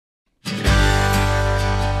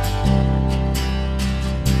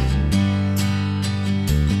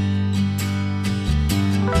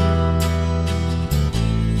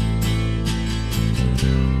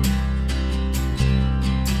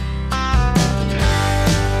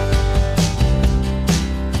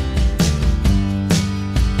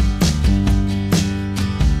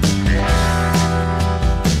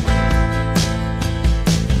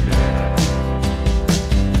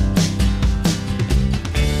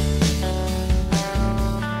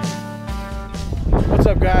What's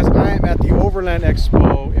up, guys? I am at the Overland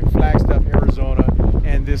Expo in Flagstaff, Arizona,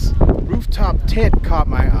 and this rooftop tent caught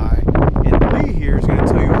my eye. And Lee here is going to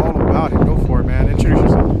tell you all about it. Go for it, man. Introduce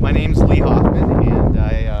yourself. My name's Lee Hoffman, and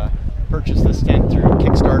I purchased this tent through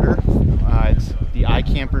Kickstarter. It's the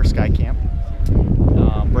ikamper Sky Camp,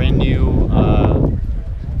 brand new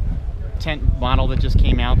tent model that just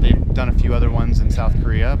came out. They've done a few other ones in South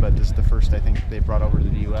Korea, but this is the first I think they brought over to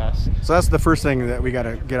the U.S. So that's the first thing that we got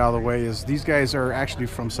to get out of the way is these guys are actually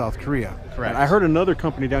from South Korea. Correct. And I heard another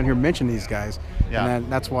company down here mention these guys. Yeah.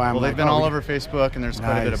 And that's why I'm Well, they've been all over Facebook, and there's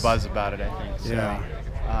quite a bit of buzz about it, I think. So,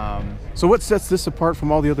 yeah. So what sets this apart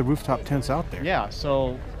from all the other rooftop tents out there? Yeah,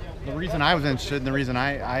 so the reason I was interested and the reason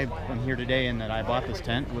I am here today and that I bought this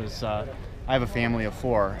tent was I have a family of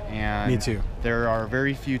 4. And me too. There are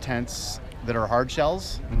very few tents that are hard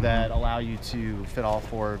shells that allow you to fit all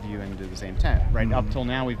 4 of you into the same tent. Right up till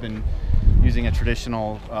now, we've been using a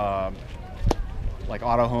traditional like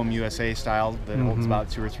Auto Home USA style that holds about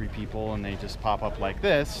 2 or 3 people, and they just pop up like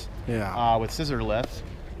this with scissor lift.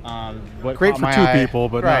 Great for 2 people,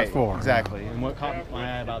 but not 4. Exactly. And what caught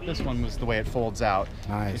my eye about this one was the way it folds out.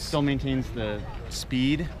 Nice. It still maintains the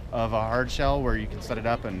speed of a hard shell where you can set it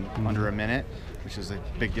up in under a minute, which is a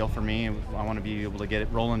big deal for me. I want to be able to get it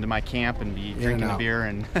rolling to my camp and be drinking a beer.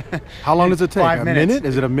 And how long does it take? 5 minutes. Minute?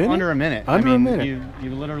 Is it a minute? Under a minute. Under a minute.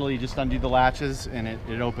 You literally just undo the latches and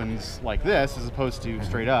it opens like this as opposed to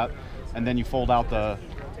straight up, and then you fold out the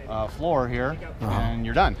floor here and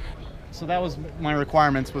you're done. So that was my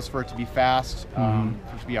requirements, was for it to be fast, for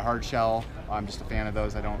it to be a hard shell. I'm just a fan of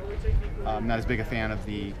those. I'm not as big a fan of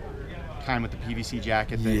the kind with the PVC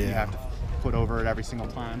jacket that you have to put over it every single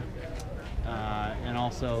time. And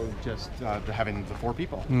also just having the 4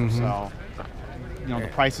 people. So, the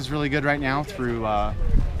price is really good right now through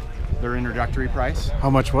their introductory price. How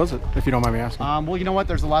much was it, if you don't mind me asking? Well, you know what?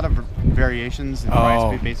 There's a lot of variations in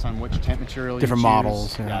price based on which tent material you choose. Different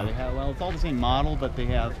models. Yeah, they have, well, it's all the same model, but they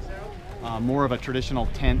have more of a traditional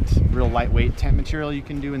tent, real lightweight tent material you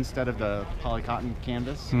can do instead of the polycotton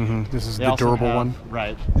canvas. This is the durable one.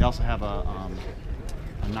 Right. They also have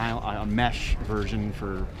a mesh version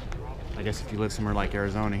for, I guess, if you live somewhere like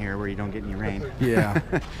Arizona here where you don't get any rain. Yeah,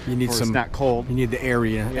 you need it's not cold. You need the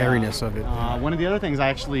airiness of it. One of the other things I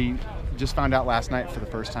actually just found out last night for the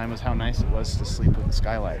first time was how nice it was to sleep with a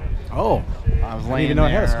skylight. Oh, I was laying didn't know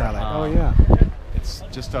there. It had a skylight. Oh yeah. It's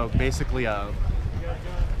just basically a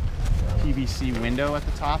PVC window at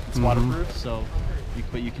the top. It's waterproof, so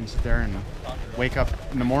you can sit there and wake up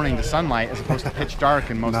in the morning to sunlight as opposed to pitch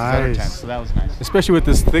dark in most of the other tents. So that was nice. Especially with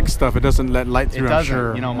this thick stuff, it doesn't let light through. It doesn't. I'm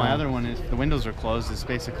sure. You know, my other one is the windows are closed. It's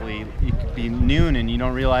basically you could be noon and you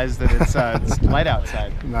don't realize that it's light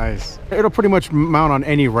outside. Nice. It'll pretty much mount on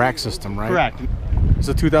any rack system, right? Correct. It's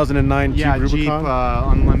a 2009 Jeep Rubicon. Jeep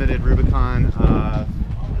Unlimited Rubicon.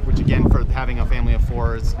 Which again, for having a family of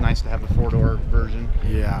 4, it's nice to have the 4-door version.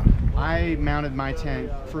 Yeah. I mounted my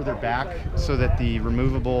tent further back so that the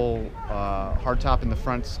removable hardtop in the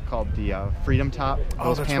front's called the Freedom Top.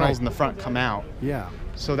 Those panels in the front come out. Yeah.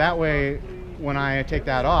 So that way, when I take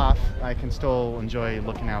that off, I can still enjoy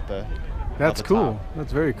looking out the That's cool. top.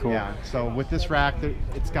 That's very cool. Yeah. So with this rack,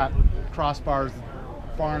 it's got crossbars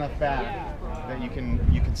far enough back that you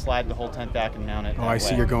can slide the whole tent back and mount it. Oh, I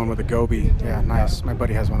see you're going with a Gobi. Yeah, nice. My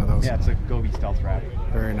buddy has one of those. Yeah, it's a Gobi stealth rack.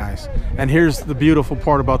 Very nice. And here's the beautiful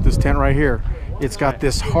part about this tent right here. It's got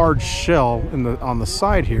this hard shell on the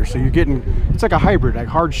side here, so you're getting, it's like a hybrid, like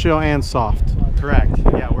hard shell and soft. Correct.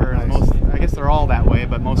 Yeah, whereas I guess they're all that way,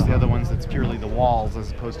 but most of the other ones, it's purely the walls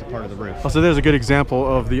as opposed to part of the roof. Oh, so there's a good example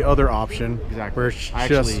of the other option. Exactly. Where it's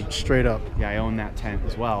just straight up. Yeah, I own that tent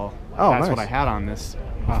as well. Oh, that's nice. what I had on this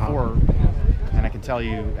before. And I can tell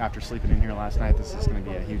you, after sleeping in here last night, this is going to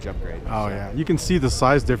be a huge upgrade. Oh, yeah. You can see the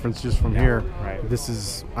size difference just from here. Right. This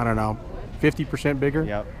is, I don't know, 50% bigger?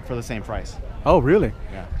 Yep, for the same price. Oh, really?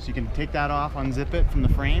 Yeah. So you can take that off, unzip it from the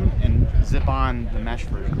frame, and zip on the mesh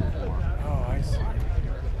version of the floor. Oh, I see.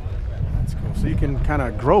 That's cool. So you can kind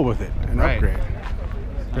of grow with it and upgrade.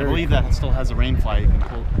 I believe that still has a rain fly. You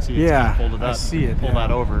can see it's kind of folded up. I see it. Pull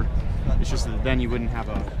that over. It's just that then you wouldn't have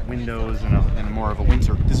a windows and more of a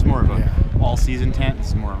winter. This is more of a all-season tent. This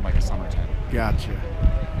is more like a summer tent. Gotcha.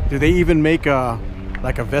 Do they even make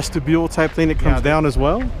like a vestibule type thing that comes down as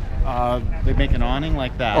well? They make an awning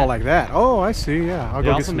like that. Oh, like that. Oh, I see. Yeah. They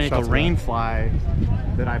also make a rain fly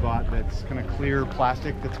that I bought that's kind of clear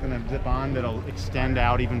plastic that's going to zip on that'll extend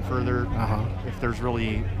out even further if there's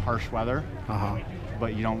really harsh weather.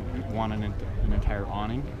 But you don't want an entire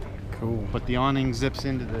awning. Cool. But the awning zips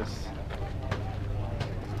into this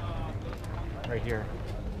right here.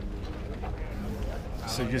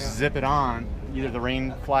 So you just zip it on either the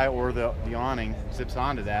rain fly or the awning zips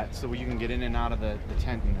onto that, so you can get in and out of the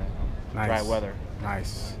tent in the dry weather.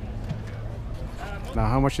 Nice. Now,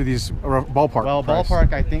 how much are these ballpark? Well, price?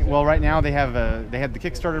 ballpark, I think. Well, right now they had the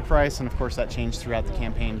Kickstarter price, and of course that changed throughout the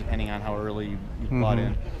campaign depending on how early you bought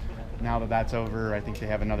in. Now that that's over, I think they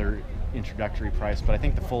have another introductory price, but I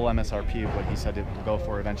think the full MSRP of what he said it will go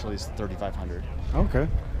for eventually is $3,500. Okay.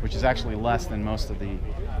 Which is actually less than most of the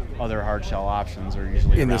other hard shell options, are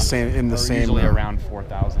usually usually around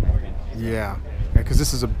 $4,000, I think. Yeah, because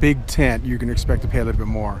this is a big tent, you can expect to pay a little bit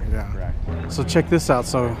more. Yeah. Correct. So check this out.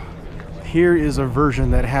 So here is a version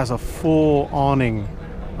that has a full awning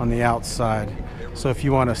on the outside. So if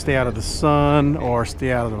you want to stay out of the sun or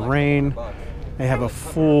stay out of the rain, they have a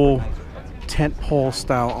full tent pole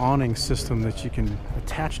style awning system that you can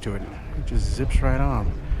attach to it. It just zips right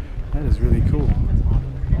on. That is really cool.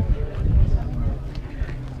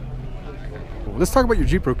 Let's talk about your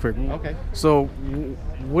Jeep real quick. Okay. So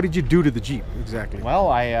what did you do to the Jeep exactly? Well,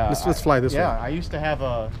 let's fly this way. Yeah, I used to have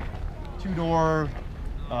a two-door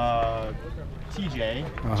TJ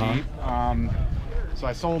Jeep. So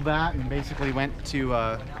I sold that and basically went to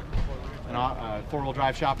a four-wheel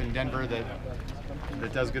drive shop in Denver that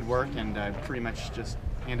does good work, and I pretty much just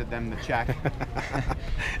handed them the check,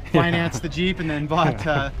 financed the Jeep, and then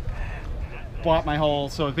bought my whole.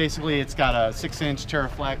 So basically, it's got a 6-inch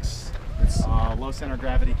Terraflex low center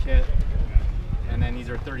gravity kit, and then these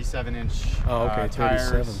are 37-inch tires.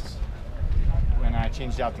 37s. And I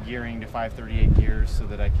changed out the gearing to 538 gears so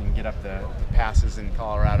that I can get up the passes in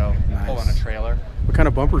Colorado and pull on a trailer. What kind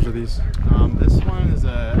of bumpers are these? This one is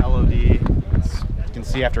a LOD. You can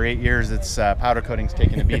see after 8 years, its powder coating's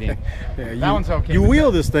taking a beating. Yeah, that one's okay. You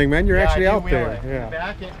wheel this thing, man. You're actually out there.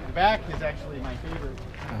 Yeah. The back is actually my favorite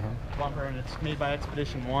bumper, and it's made by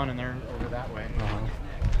Expedition 1, and they're over that way.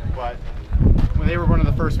 But they were one of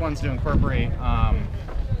the first ones to incorporate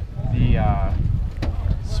the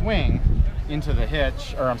swing into the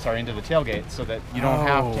hitch, or I'm sorry, into the tailgate, so that you don't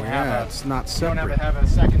have to have it's not separate. You don't have to have a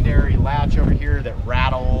secondary latch over here that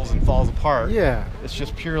rattles and falls apart. Yeah. It's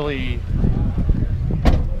just purely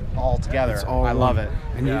all together. It's all I love it.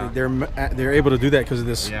 And they're able to do that because of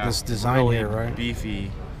this design really here, right?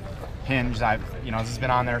 Beefy hinge. This has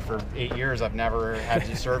been on there for 8 years. I've never had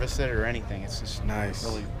to service it or anything. It's just nice,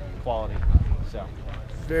 really quality. So.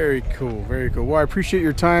 Very cool, very cool. Well, I appreciate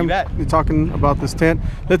your time talking about this tent.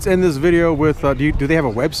 Let's end this video with, do they have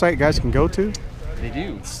a website guys can go to? They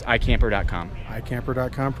do. It's ikamper.com.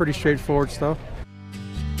 ikamper.com. Pretty straightforward stuff.